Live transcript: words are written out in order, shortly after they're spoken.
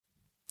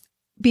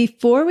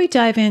Before we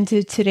dive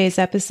into today's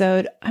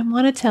episode, I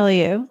want to tell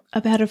you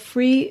about a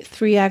free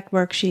 3-act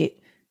worksheet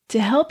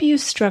to help you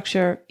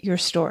structure your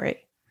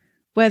story.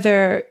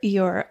 Whether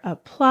you're a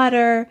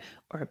plotter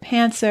or a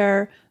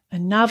pantser, a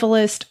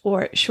novelist,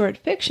 or short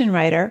fiction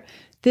writer,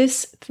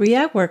 this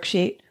 3-act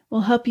worksheet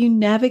will help you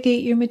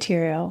navigate your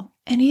material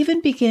and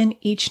even begin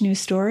each new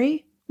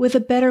story with a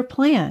better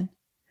plan.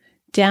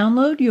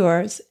 Download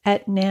yours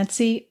at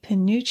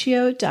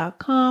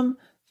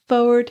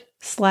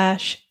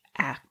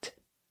nancypanuccio.com/act.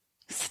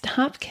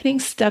 Stop getting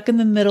stuck in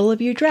the middle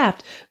of your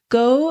draft.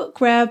 Go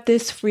grab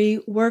this free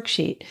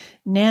worksheet,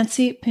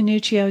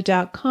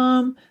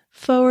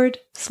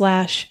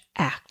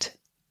 nancypanuccio.com/act.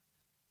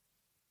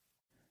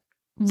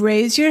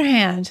 Raise your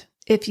hand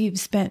if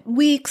you've spent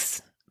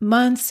weeks,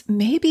 months,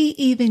 maybe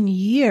even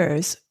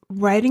years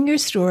writing your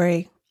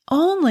story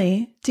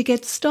only to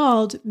get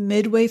stalled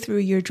midway through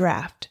your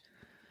draft.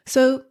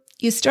 So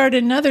you start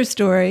another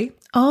story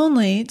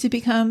only to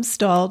become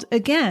stalled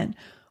again.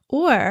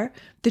 Or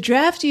the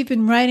draft you've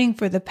been writing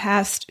for the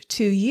past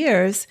 2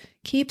 years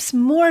keeps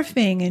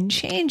morphing and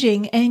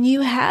changing, and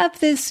you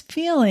have this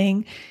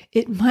feeling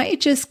it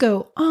might just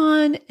go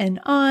on and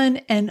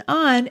on and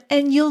on,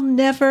 and you'll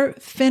never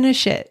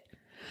finish it.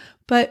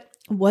 But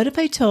what if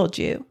I told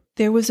you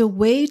there was a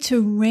way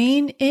to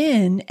rein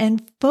in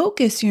and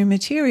focus your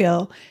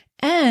material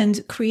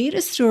and create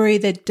a story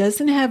that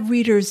doesn't have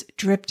readers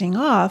drifting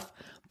off,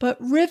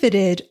 but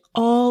riveted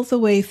all the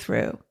way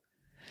through?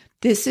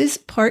 This is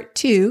part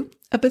 2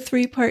 of a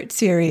 3-part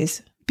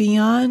series,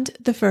 Beyond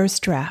the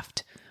First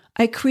Draft.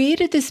 I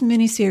created this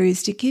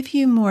mini-series to give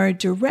you more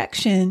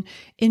direction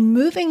in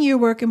moving your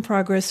work in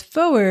progress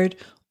forward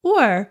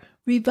or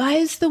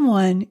revise the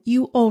one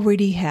you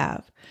already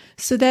have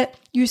so that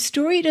your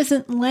story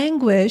doesn't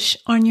languish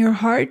on your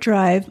hard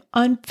drive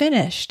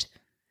unfinished.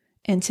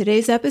 And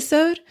today's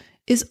episode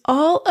is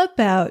all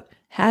about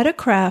how to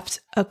craft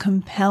a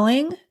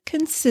compelling,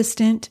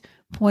 consistent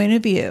point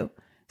of view.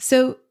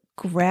 So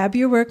grab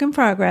your work in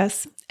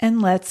progress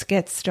and let's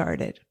get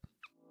started.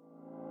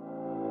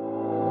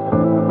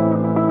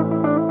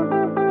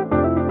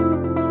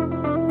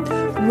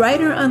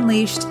 Writer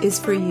Unleashed is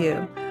for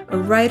you, a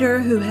writer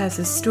who has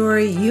a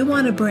story you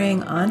want to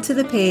bring onto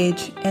the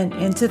page and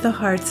into the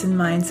hearts and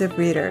minds of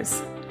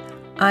readers.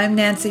 I'm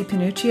Nancy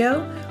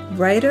Panuccio,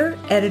 writer,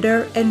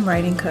 editor, and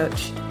writing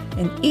coach.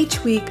 And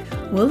each week,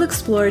 we'll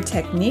explore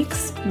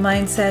techniques,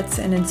 mindsets,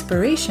 and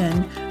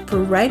inspiration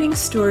for writing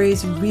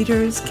stories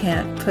readers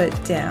can't put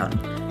down.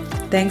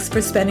 Thanks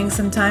for spending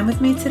some time with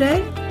me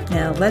today.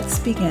 Now let's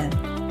begin.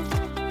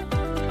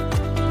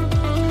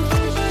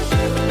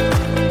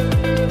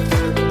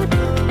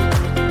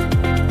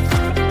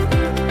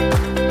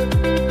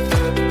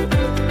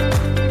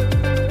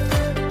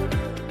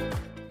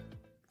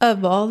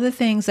 Of all the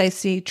things I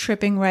see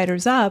tripping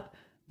writers up,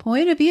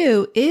 point of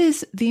view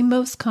is the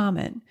most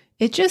common.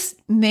 It just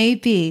may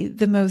be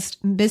the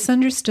most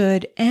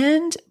misunderstood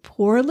and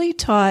poorly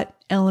taught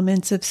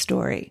elements of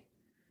story.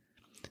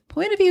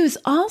 Point of view is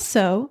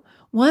also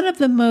one of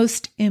the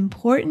most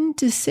important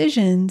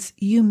decisions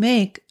you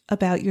make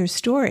about your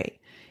story.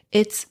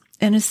 It's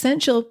an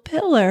essential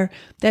pillar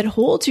that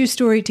holds your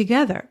story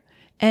together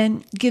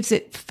and gives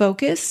it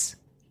focus,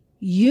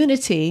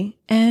 unity,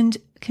 and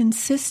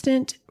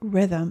consistent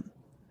rhythm.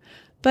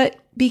 But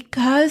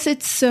because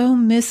it's so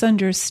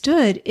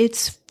misunderstood,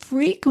 it's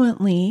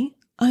frequently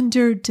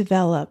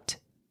underdeveloped.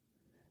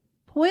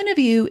 Point of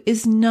view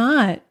is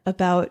not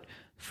about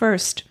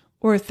first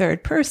or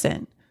third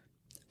person.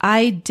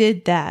 I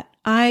did that.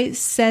 I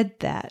said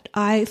that.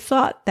 I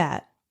thought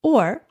that.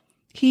 Or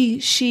he,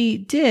 she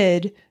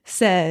did,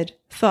 said,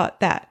 thought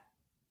that.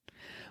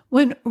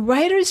 When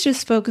writers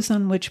just focus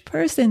on which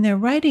person they're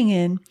writing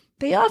in,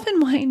 they often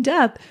wind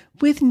up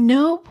with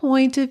no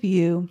point of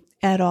view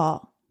at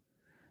all.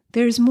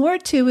 There's more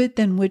to it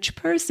than which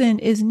person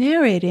is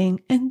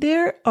narrating, and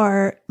there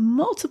are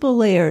multiple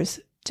layers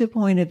to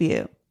point of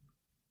view.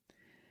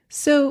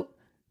 So,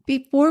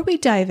 before we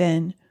dive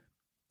in,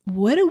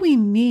 what do we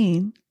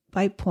mean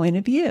by point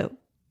of view?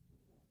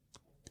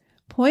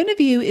 Point of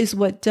view is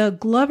what Doug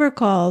Glover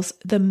calls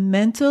the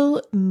mental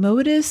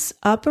modus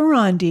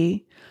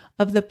operandi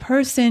of the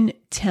person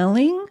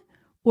telling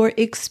or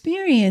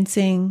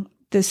experiencing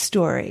the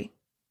story.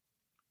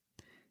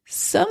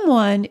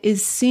 Someone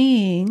is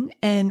seeing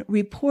and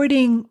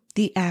reporting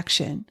the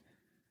action.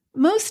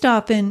 Most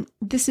often,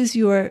 this is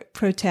your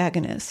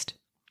protagonist.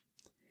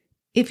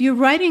 If you're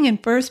writing in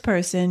first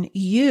person,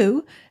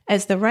 you,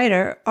 as the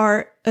writer,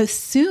 are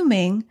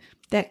assuming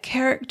that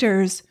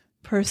character's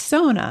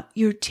persona.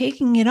 You're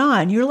taking it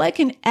on. You're like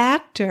an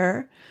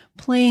actor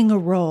playing a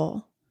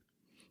role.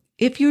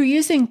 If you're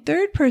using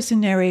third person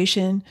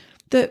narration,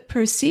 the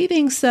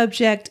perceiving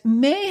subject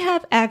may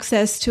have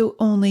access to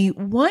only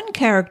one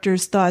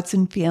character's thoughts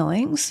and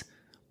feelings,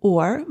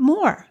 or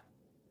more.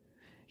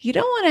 You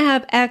don't want to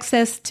have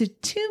access to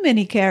too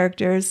many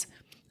characters.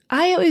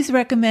 I always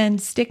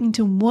recommend sticking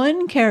to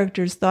one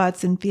character's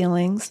thoughts and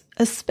feelings,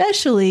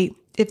 especially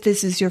if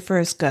this is your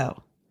first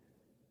go.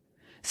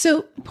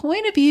 So,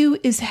 point of view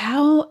is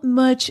how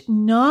much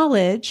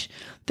knowledge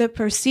the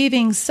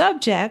perceiving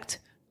subject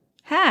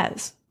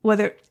has,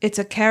 whether it's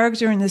a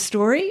character in the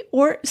story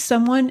or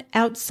someone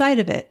outside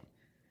of it.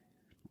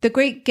 The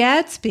Great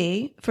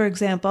Gatsby, for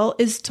example,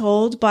 is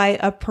told by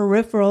a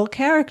peripheral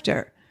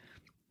character.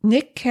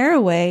 Nick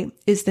Carraway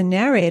is the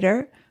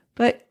narrator,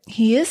 but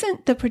he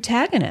isn't the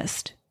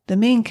protagonist, the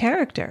main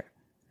character.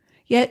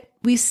 Yet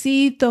we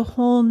see the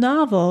whole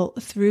novel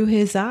through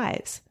his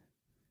eyes.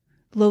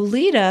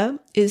 Lolita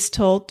is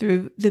told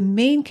through the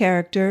main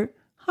character,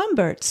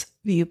 Humbert's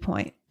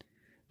viewpoint.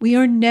 We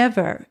are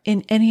never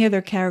in any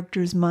other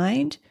character's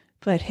mind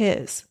but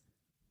his.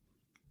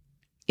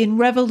 In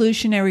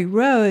Revolutionary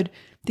Road,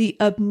 the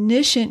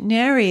omniscient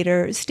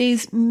narrator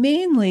stays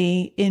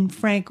mainly in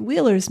Frank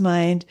Wheeler's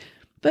mind,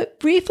 but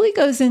briefly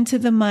goes into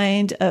the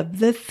mind of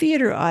the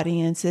theater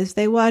audience as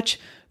they watch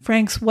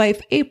Frank's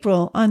wife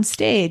April on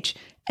stage.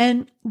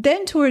 And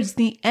then towards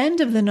the end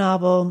of the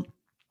novel,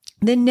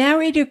 the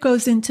narrator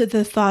goes into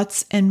the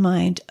thoughts and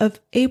mind of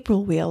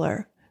April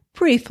Wheeler,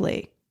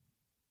 briefly.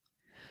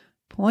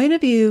 Point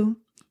of view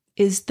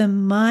is the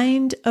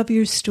mind of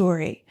your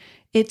story.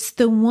 It's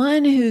the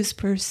one who's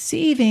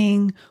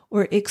perceiving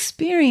or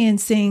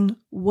experiencing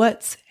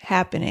what's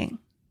happening.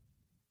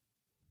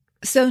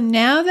 So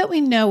now that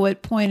we know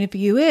what point of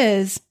view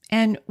is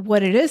and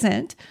what it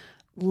isn't,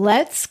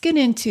 let's get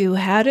into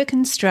how to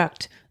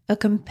construct a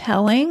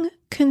compelling,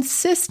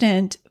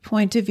 consistent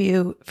point of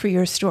view for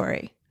your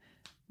story.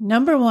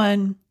 Number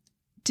 1,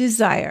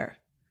 desire.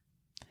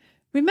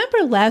 Remember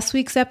last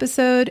week's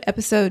episode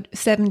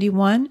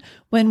 71,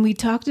 when we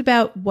talked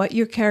about what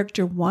your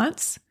character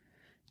wants?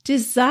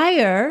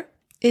 Desire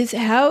is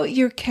how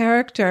your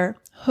character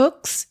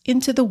hooks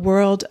into the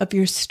world of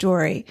your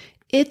story.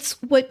 It's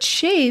what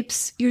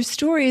shapes your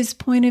story's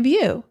point of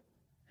view.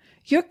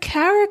 Your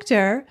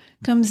character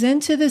comes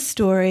into the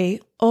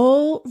story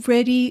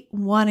already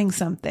wanting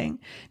something.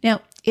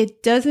 Now,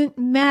 it doesn't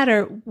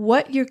matter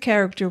what your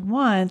character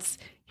wants.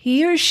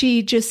 He or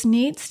she just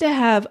needs to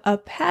have a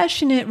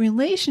passionate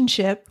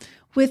relationship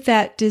with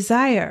that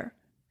desire.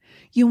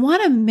 You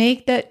want to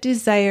make that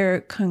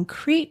desire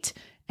concrete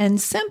and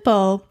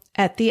simple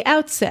at the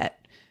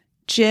outset.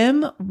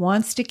 Jim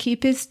wants to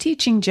keep his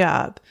teaching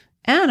job.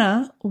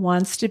 Anna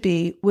wants to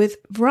be with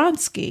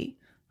Vronsky.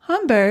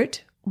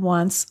 Humbert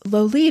wants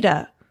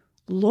Lolita.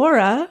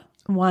 Laura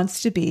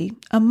wants to be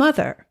a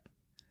mother.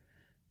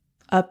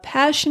 A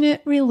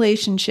passionate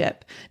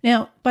relationship.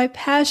 Now, by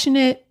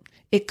passionate,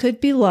 it could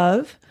be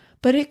love,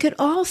 but it could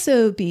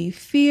also be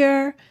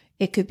fear.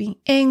 It could be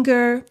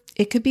anger.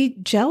 It could be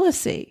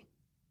jealousy.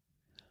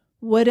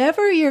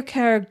 Whatever your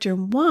character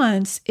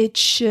wants, it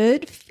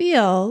should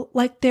feel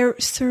like their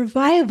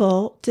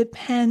survival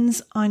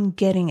depends on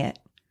getting it.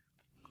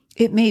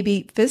 It may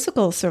be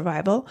physical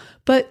survival,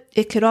 but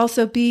it could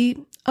also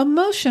be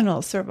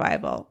emotional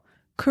survival,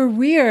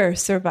 career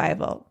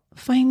survival,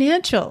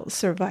 financial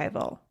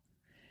survival.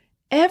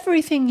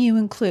 Everything you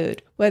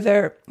include,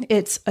 whether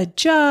it's a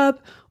job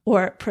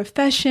or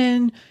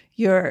profession,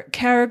 your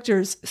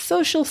character's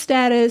social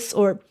status,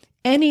 or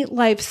any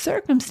life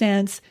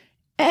circumstance,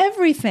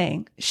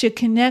 everything should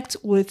connect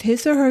with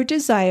his or her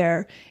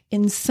desire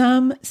in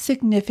some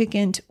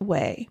significant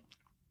way.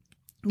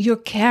 Your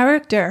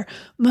character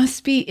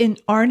must be in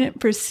ardent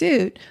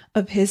pursuit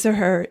of his or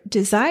her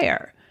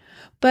desire.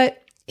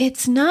 But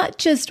it's not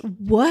just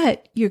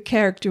what your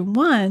character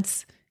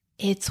wants,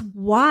 it's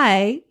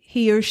why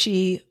he or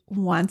she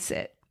wants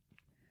it.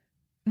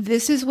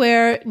 This is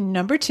where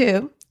number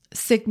 2,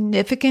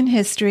 significant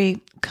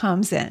history,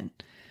 comes in.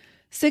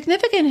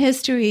 Significant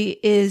history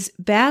is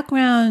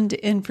background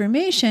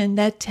information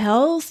that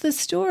tells the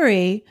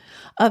story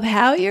of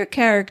how your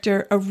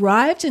character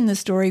arrived in the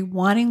story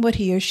wanting what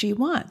he or she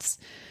wants.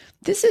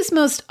 This is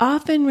most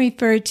often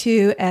referred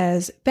to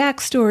as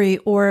backstory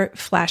or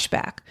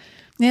flashback.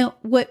 Now,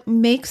 what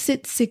makes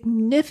it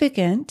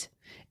significant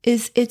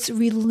is its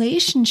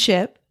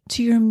relationship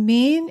to your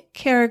main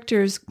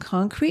character's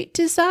concrete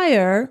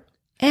desire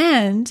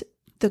and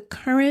the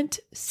current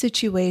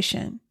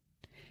situation.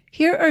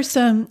 Here are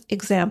some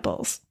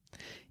examples.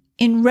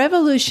 In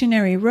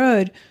Revolutionary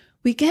Road,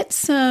 we get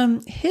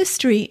some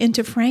history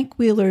into Frank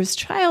Wheeler's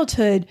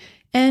childhood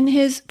and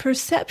his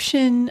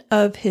perception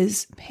of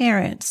his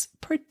parents,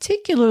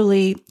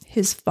 particularly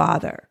his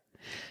father.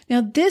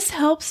 Now, this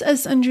helps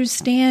us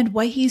understand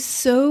why he's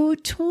so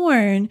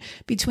torn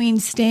between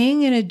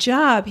staying in a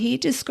job he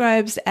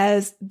describes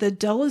as the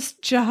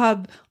dullest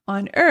job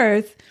on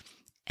earth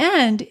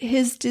and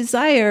his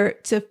desire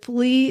to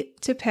flee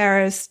to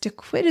Paris to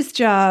quit his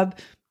job,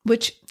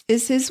 which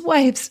is his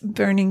wife's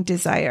burning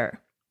desire.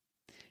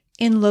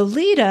 In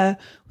Lolita,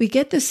 we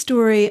get the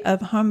story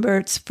of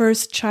Humbert's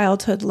first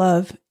childhood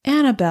love,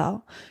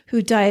 Annabelle,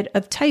 who died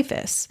of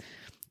typhus.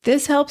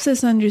 This helps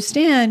us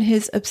understand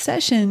his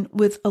obsession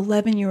with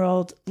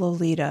 11-year-old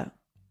Lolita.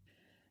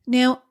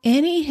 Now,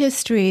 any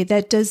history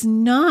that does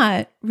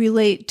not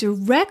relate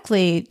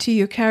directly to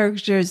your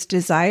character's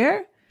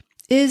desire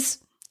is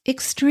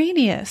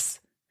extraneous.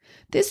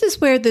 This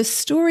is where the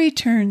story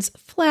turns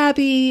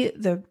flabby,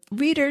 the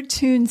reader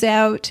tunes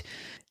out,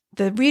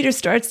 the reader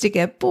starts to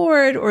get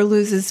bored or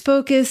loses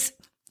focus.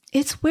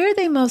 It's where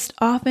they most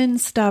often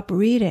stop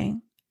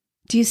reading.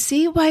 Do you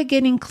see why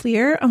getting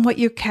clear on what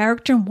your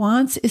character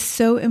wants is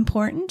so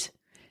important?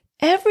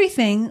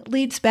 Everything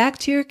leads back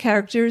to your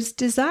character's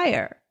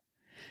desire.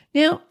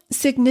 Now,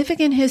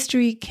 significant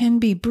history can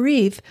be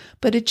brief,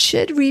 but it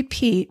should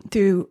repeat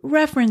through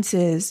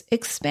references,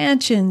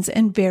 expansions,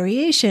 and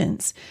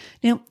variations.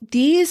 Now,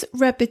 these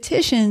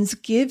repetitions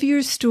give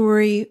your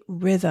story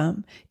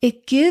rhythm.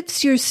 It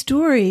gives your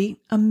story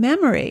a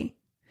memory.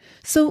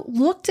 So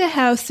look to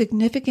how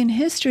significant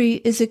history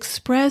is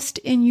expressed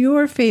in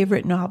your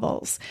favorite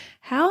novels.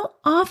 How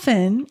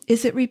often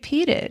is it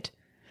repeated?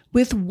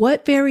 With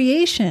what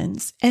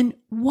variations? And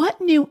what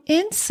new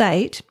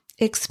insight,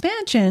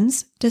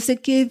 expansions, does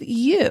it give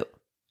you?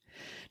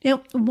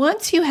 Now,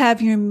 once you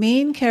have your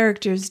main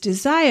character's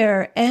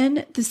desire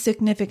and the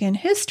significant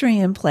history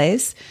in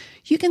place,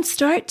 you can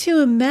start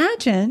to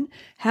imagine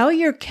how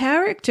your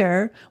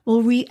character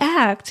will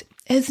react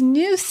as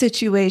new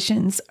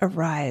situations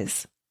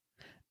arise.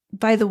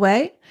 By the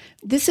way,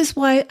 this is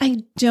why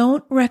I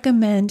don't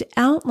recommend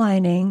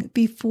outlining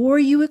before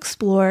you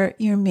explore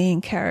your main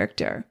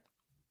character.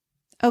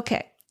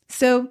 Okay,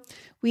 so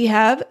we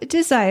have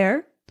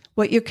desire,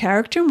 what your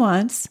character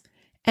wants,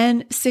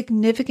 and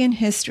significant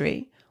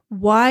history,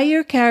 why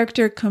your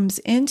character comes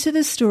into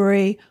the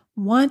story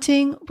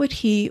wanting what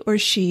he or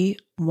she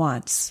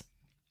wants.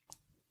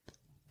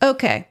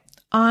 Okay,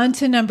 on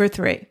to number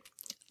 3,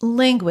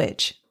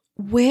 language.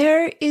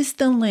 Where is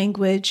the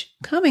language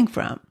coming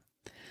from?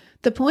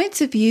 The points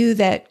of view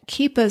that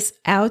keep us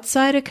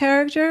outside a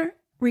character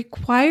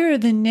require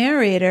the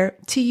narrator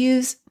to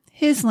use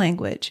his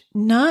language,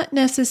 not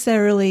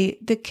necessarily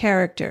the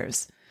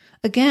character's.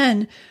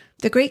 Again,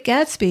 The Great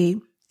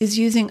Gatsby is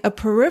using a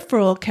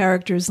peripheral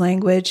character's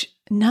language,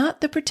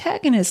 not the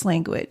protagonist's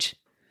language.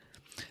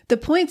 The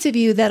points of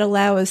view that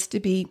allow us to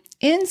be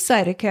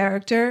inside a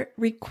character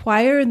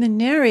require the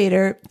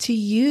narrator to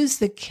use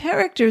the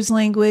character's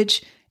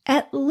language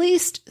at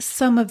least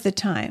some of the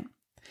time.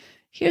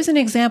 Here's an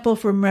example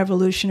from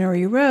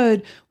Revolutionary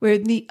Road where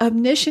the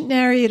omniscient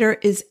narrator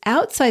is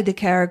outside the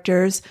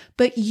characters,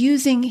 but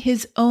using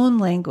his own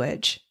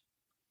language.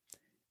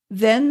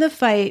 Then the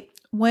fight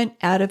went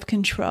out of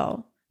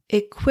control.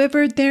 It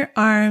quivered their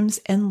arms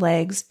and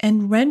legs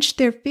and wrenched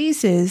their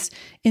faces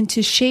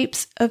into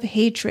shapes of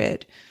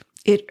hatred.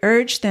 It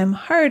urged them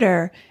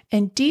harder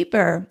and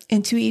deeper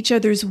into each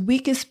other's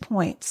weakest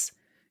points,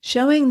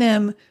 showing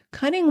them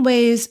cunning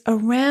ways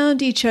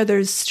around each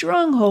other's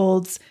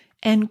strongholds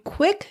and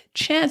quick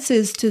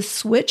chances to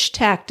switch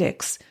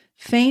tactics,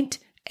 feint,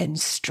 and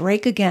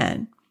strike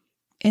again.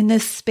 In the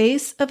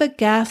space of a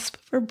gasp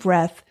for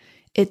breath,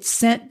 it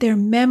sent their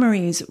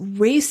memories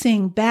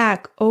racing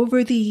back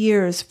over the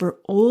years for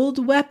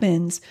old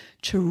weapons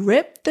to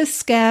rip the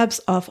scabs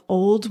off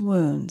old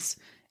wounds.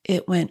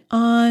 It went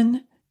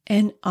on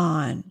and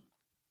on.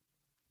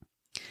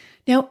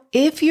 Now,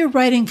 if you're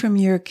writing from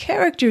your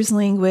character's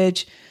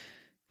language,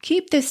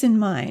 keep this in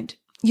mind.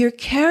 Your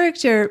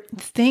character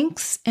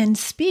thinks and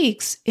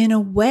speaks in a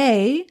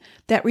way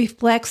that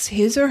reflects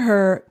his or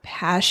her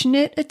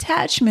passionate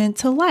attachment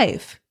to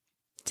life,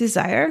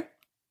 desire,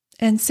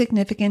 and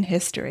significant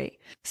history.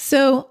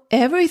 So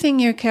everything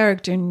your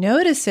character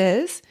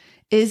notices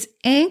is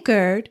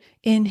anchored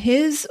in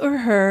his or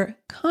her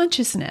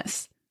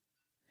consciousness.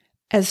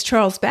 As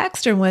Charles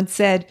Baxter once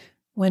said,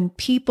 when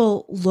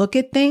people look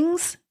at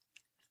things,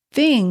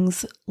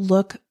 things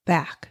look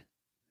back.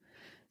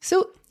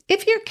 So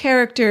if your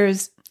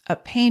character's a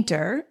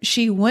painter,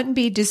 she wouldn't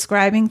be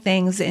describing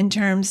things in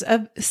terms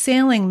of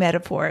sailing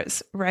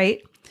metaphors,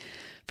 right?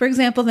 For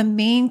example, the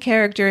main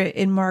character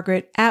in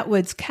Margaret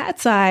Atwood's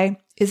Cat's Eye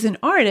is an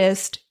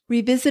artist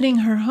revisiting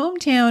her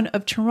hometown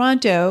of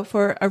Toronto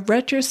for a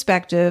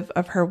retrospective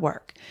of her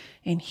work.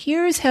 And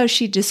here's how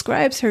she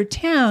describes her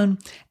town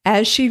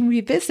as she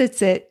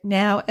revisits it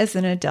now as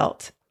an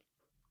adult.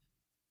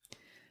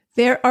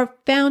 There are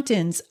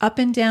fountains up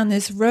and down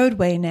this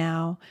roadway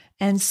now,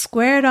 and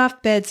squared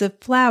off beds of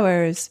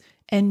flowers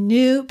and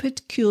new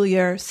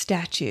peculiar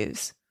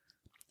statues.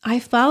 I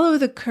follow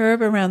the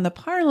curve around the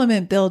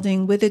Parliament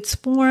building with its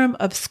form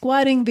of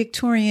squatting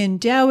Victorian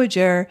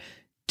dowager,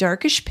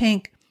 darkish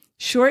pink,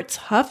 shorts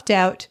huffed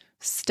out,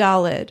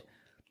 stolid.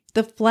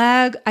 The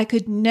flag I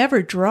could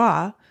never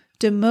draw,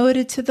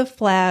 demoted to the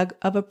flag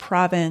of a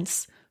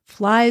province,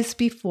 flies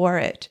before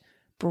it,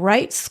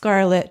 bright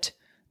scarlet,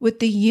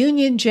 with the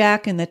Union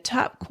Jack in the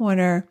top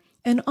corner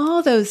and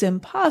all those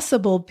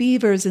impossible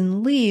beavers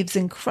and leaves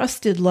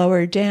encrusted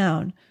lower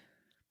down.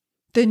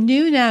 The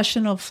new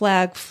national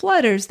flag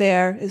flutters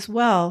there as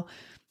well,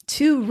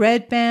 2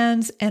 red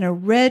bands and a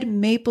red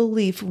maple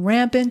leaf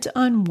rampant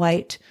on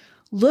white,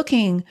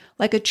 looking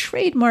like a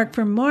trademark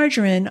for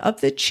margarine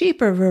of the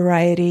cheaper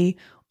variety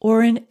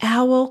or an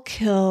owl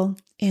kill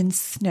in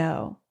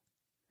snow.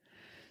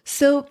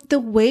 So the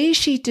way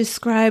she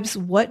describes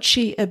what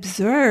she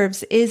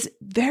observes is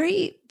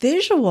very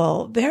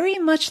visual, very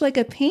much like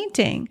a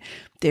painting.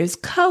 There's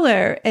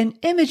color and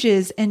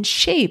images and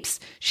shapes.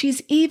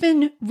 She's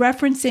even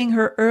referencing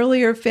her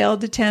earlier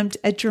failed attempt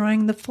at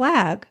drawing the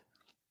flag.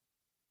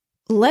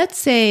 Let's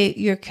say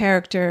your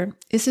character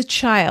is a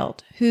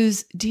child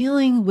who's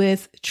dealing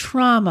with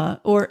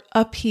trauma or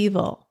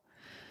upheaval.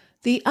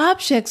 The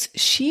objects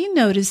she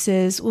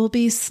notices will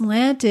be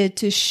slanted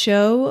to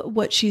show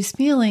what she's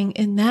feeling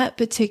in that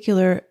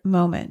particular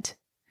moment.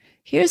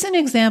 Here's an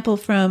example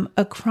from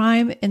A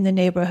Crime in the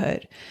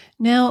Neighborhood.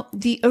 Now,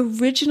 the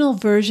original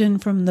version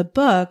from the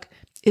book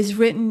is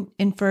written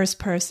in first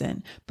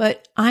person,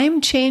 but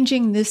I'm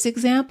changing this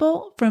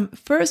example from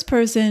first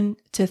person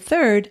to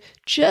third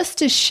just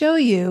to show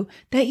you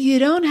that you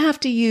don't have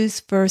to use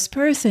first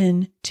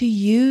person to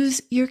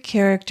use your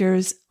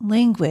character's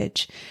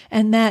language,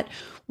 and that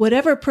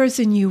whatever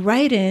person you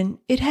write in,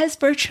 it has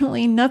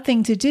virtually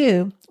nothing to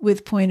do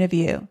with point of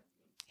view.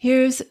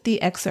 Here's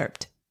the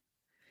excerpt.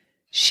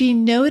 She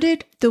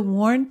noted the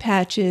worn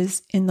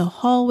patches in the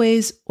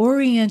hallway's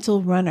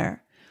oriental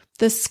runner,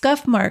 the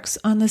scuff marks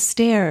on the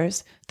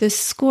stairs, the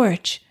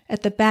scorch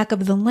at the back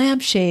of the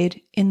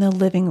lampshade in the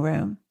living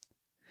room.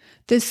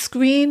 The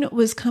screen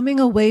was coming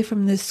away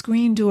from the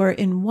screen door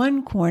in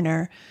one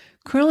corner,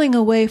 curling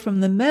away from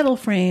the metal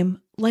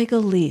frame like a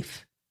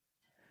leaf.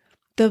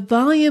 The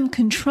volume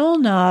control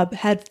knob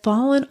had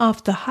fallen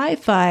off the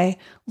hi-fi,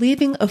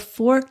 leaving a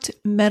forked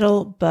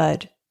metal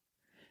bud.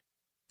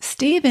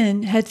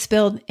 Stephen had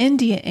spilled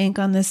India ink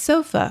on the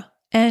sofa,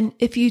 and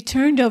if you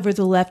turned over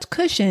the left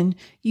cushion,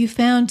 you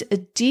found a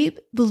deep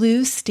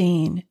blue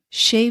stain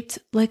shaped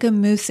like a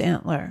moose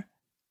antler.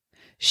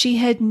 She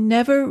had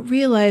never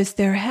realized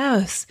their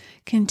house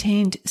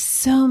contained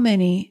so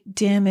many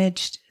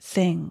damaged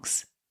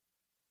things.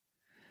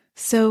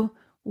 So,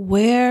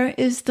 where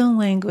is the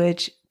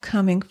language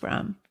coming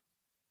from?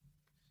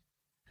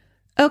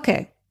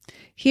 Okay,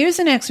 here's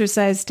an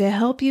exercise to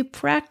help you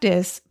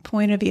practice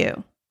point of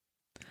view.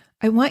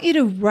 I want you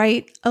to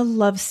write a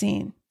love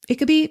scene. It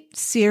could be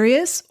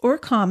serious or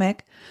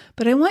comic,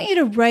 but I want you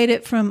to write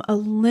it from a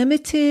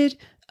limited,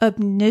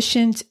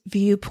 omniscient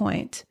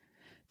viewpoint.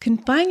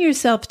 Confine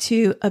yourself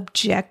to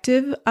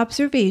objective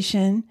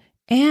observation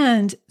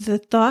and the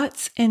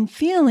thoughts and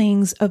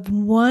feelings of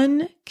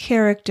one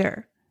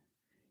character.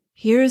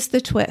 Here's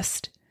the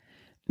twist.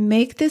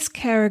 Make this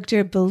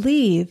character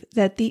believe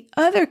that the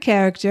other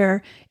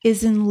character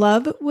is in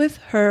love with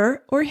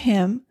her or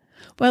him,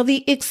 while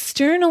the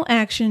external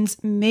actions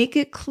make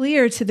it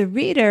clear to the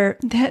reader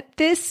that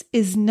this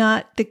is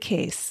not the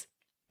case.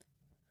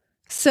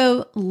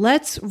 So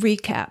let's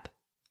recap.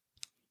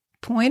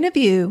 Point of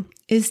view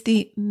is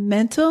the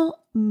mental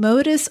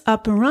modus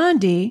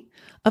operandi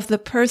of the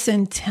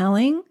person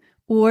telling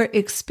or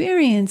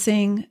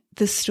experiencing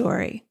the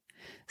story.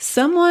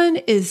 Someone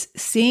is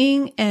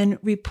seeing and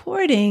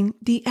reporting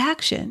the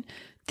action.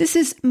 This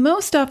is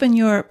most often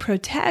your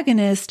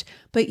protagonist,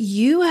 but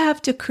you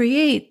have to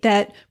create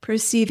that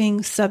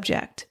perceiving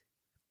subject.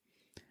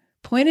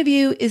 Point of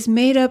view is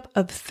made up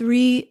of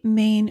three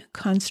main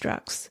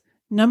constructs.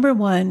 Number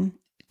one,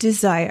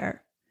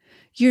 desire.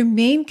 Your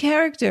main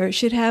character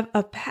should have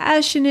a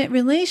passionate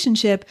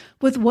relationship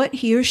with what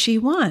he or she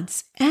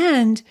wants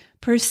and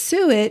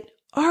pursue it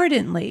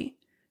ardently.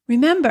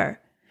 Remember,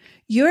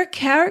 your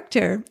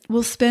character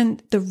will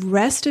spend the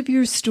rest of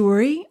your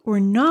story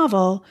or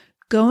novel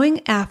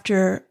going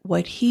after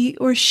what he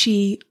or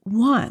she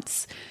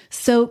wants.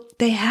 So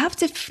they have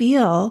to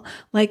feel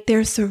like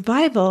their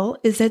survival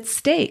is at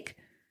stake.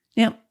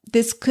 Now,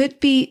 this could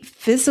be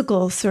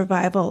physical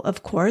survival,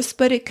 of course,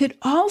 but it could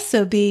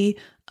also be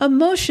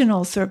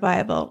emotional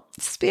survival,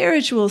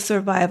 spiritual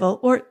survival,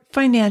 or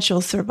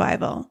financial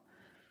survival.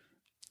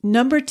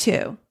 Number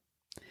two,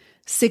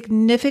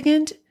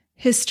 significant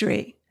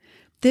history.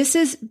 This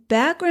is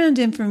background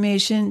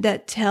information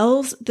that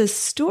tells the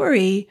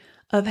story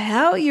of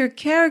how your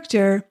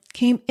character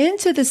came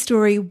into the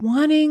story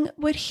wanting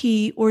what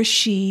he or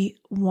she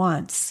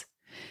wants.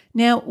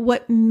 Now,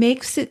 what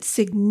makes it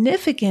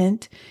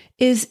significant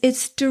is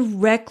it's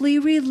directly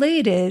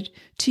related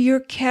to your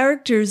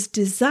character's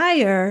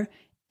desire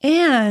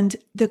and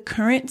the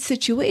current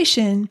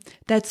situation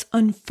that's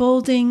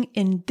unfolding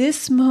in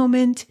this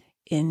moment,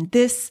 in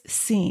this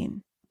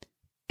scene.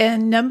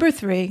 And number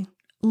three,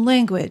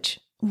 language.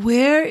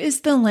 Where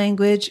is the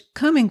language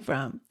coming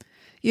from?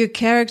 Your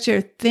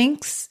character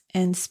thinks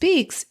and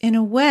speaks in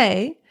a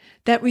way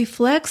that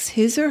reflects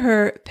his or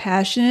her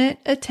passionate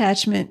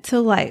attachment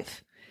to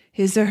life,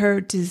 his or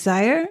her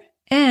desire,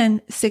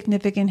 and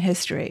significant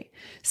history.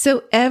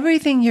 So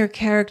everything your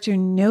character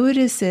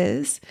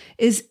notices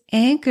is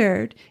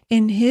anchored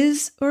in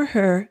his or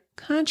her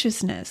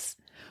consciousness.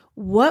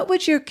 What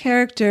would your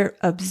character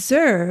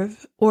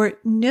observe or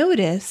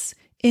notice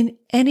in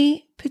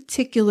any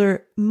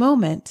particular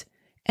moment?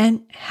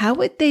 And how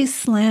would they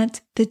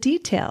slant the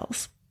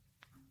details?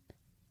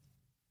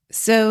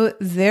 So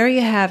there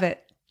you have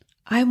it.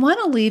 I want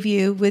to leave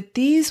you with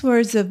these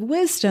words of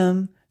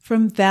wisdom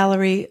from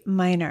Valerie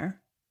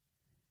Miner.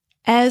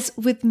 As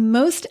with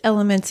most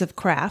elements of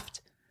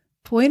craft,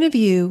 point of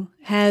view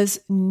has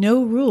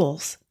no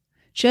rules,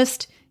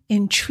 just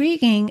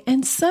intriguing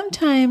and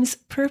sometimes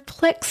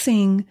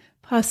perplexing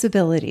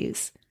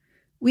possibilities.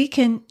 We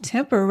can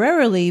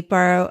temporarily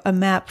borrow a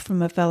map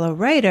from a fellow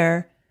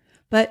writer,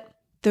 but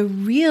the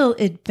real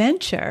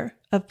adventure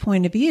of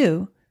point of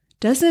view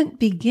doesn't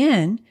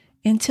begin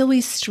until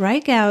we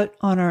strike out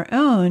on our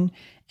own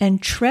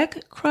and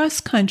trek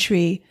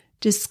cross-country,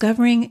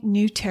 discovering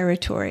new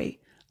territory,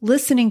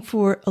 listening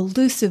for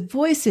elusive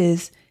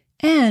voices,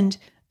 and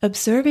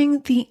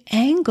observing the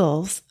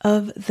angles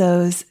of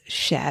those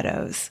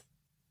shadows.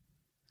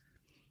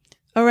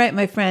 All right,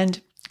 my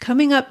friend,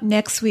 coming up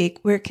next week,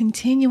 we're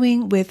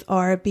continuing with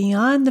our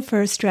Beyond the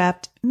First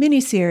Draft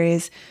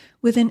mini-series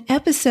with an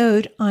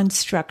episode on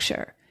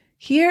structure.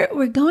 Here,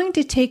 we're going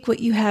to take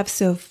what you have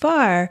so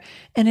far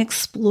and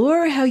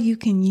explore how you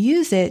can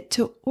use it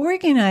to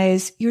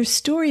organize your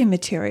story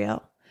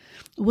material.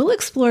 We'll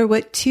explore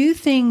what 2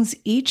 things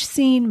each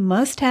scene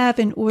must have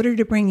in order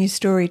to bring your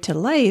story to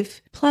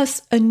life,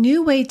 plus a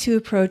new way to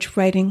approach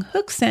writing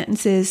hook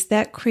sentences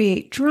that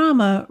create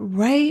drama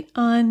right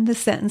on the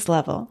sentence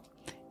level.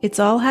 It's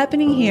all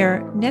happening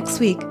here next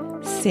week,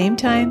 same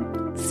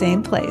time,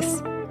 same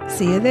place.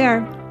 See you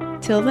there.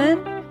 Till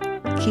then,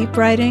 keep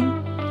writing,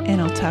 and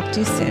I'll talk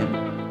to you soon.